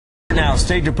now,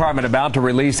 State Department about to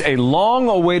release a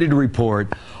long-awaited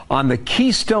report on the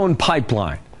Keystone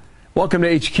pipeline. Welcome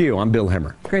to HQ. I'm Bill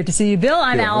Hemmer. Great to see you, Bill.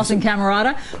 I'm Allison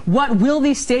Camerata. What will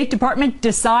the State Department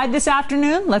decide this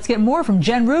afternoon? Let's get more from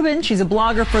Jen Rubin. She's a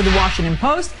blogger for The Washington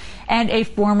Post and a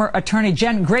former attorney.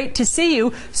 Jen, great to see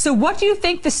you. So what do you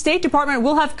think the State Department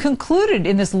will have concluded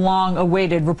in this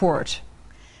long-awaited report?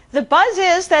 The buzz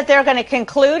is that they're going to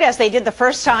conclude, as they did the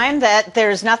first time, that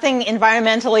there's nothing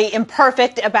environmentally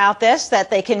imperfect about this, that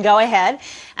they can go ahead,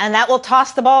 and that will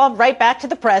toss the ball right back to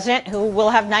the president, who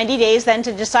will have 90 days then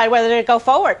to decide whether to go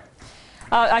forward.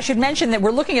 I should mention that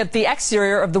we're looking at the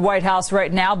exterior of the White House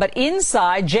right now, but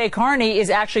inside, Jay Carney is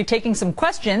actually taking some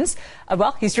questions.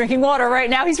 Well, he's drinking water right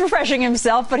now. He's refreshing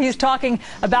himself, but he's talking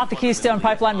about the Keystone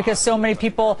pipeline because so many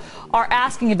people are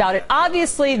asking about it.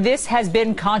 Obviously, this has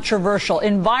been controversial.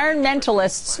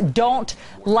 Environmentalists don't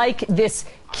like this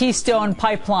Keystone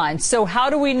pipeline. So how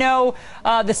do we know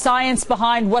the science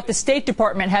behind what the State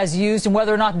Department has used and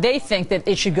whether or not they think that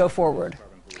it should go forward?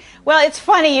 Well, it's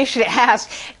funny you should ask.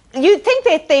 You'd think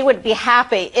that they would be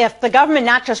happy if the government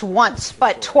not just once,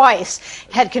 but twice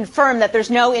had confirmed that there's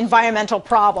no environmental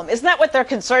problem. Isn't that what they're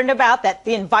concerned about, that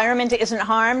the environment isn't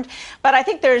harmed? But I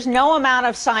think there's no amount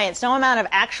of science, no amount of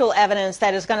actual evidence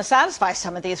that is going to satisfy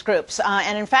some of these groups.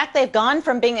 And in fact, they've gone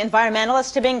from being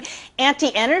environmentalists to being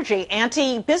anti-energy,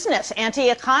 anti-business,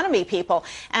 anti-economy people.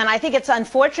 And I think it's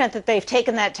unfortunate that they've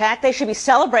taken that tack. They should be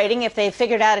celebrating if they've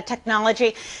figured out a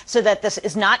technology so that this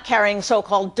is not carrying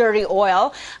so-called dirty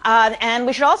oil. And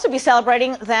we should also be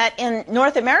celebrating that in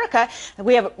North America,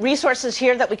 we have resources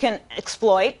here that we can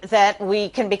exploit, that we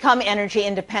can become energy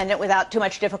independent without too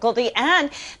much difficulty, and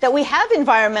that we have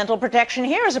environmental protection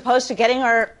here as opposed to getting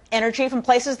our energy from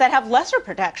places that have lesser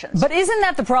protections. But isn't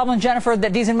that the problem, Jennifer,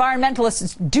 that these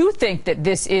environmentalists do think that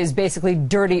this is basically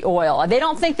dirty oil? They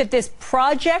don't think that this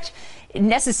project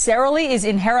necessarily is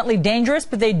inherently dangerous,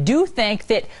 but they do think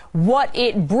that what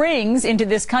it brings into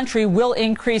this country will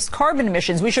increase carbon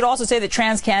emissions. We should also say that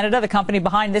TransCanada, the company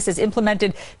behind this, has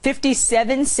implemented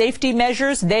 57 safety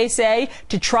measures, they say,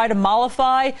 to try to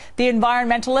mollify the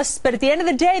environmentalists. But at the end of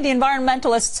the day, the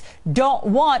environmentalists don't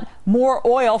want more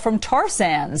oil from tar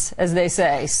sands, as they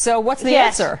say. So what's the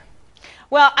answer?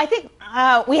 Well, I think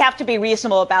we have to be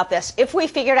reasonable about this. If we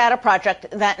figured out a project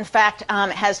that, in fact,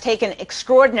 has taken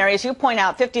extraordinary, as you point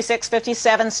out, 56,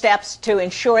 57 steps to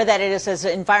ensure that it is as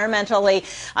environmentally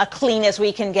clean as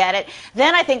we can get it,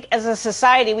 then I think as a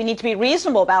society we need to be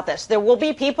reasonable about this. There will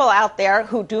be people out there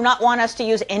who do not want us to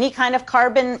use any kind of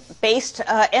carbon-based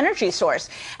energy source.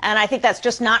 And I think that's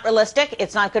just not realistic.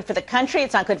 It's not good for the country.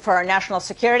 It's not good for our national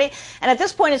security. And at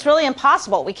this point, it's really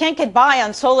impossible. We can't get by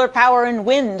on solar power and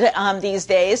wind these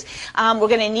days. We're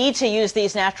going to need to use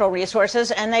these natural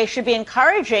resources, and they should be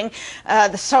encouraging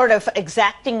the sort of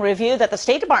exacting review that the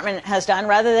State Department has done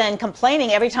rather than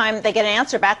complaining every time they get an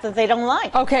answer back that they don't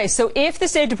like. Okay, so if the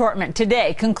State Department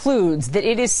today concludes that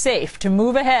it is safe to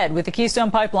move ahead with the Keystone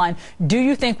pipeline, do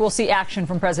you think we'll see action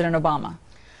from President Obama?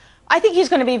 I think he's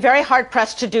going to be very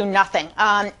hard-pressed to do nothing.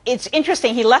 It's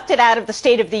interesting. He left it out of the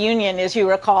State of the Union, as you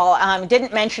recall,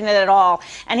 didn't mention it at all.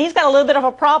 And he's got a little bit of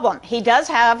a problem. He does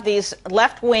have these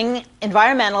left-wing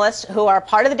environmentalists who are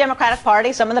part of the Democratic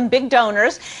Party, some of them big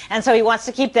donors, and so he wants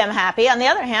to keep them happy. On the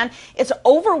other hand, it's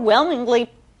overwhelmingly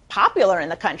popular in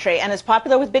the country, and is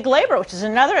popular with big labor, which is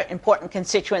another important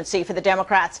constituency for the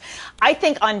Democrats. I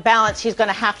think on balance he's going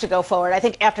to have to go forward. I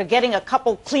think after getting a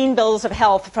couple clean bills of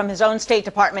health from his own State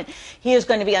Department, he is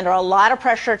going to be under a lot of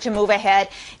pressure to move ahead.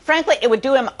 Frankly, it would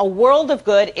do him a world of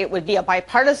good. It would be a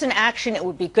bipartisan action. It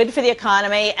would be good for the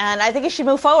economy, and I think he should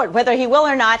move forward. Whether he will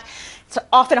or not, it's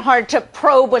often hard to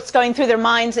probe what's going through their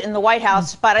minds in the White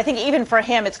House, but I think even for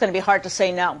him, it's going to be hard to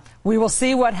say no. We will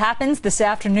see what happens this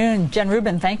afternoon. Jen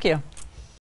Rubin, thank you.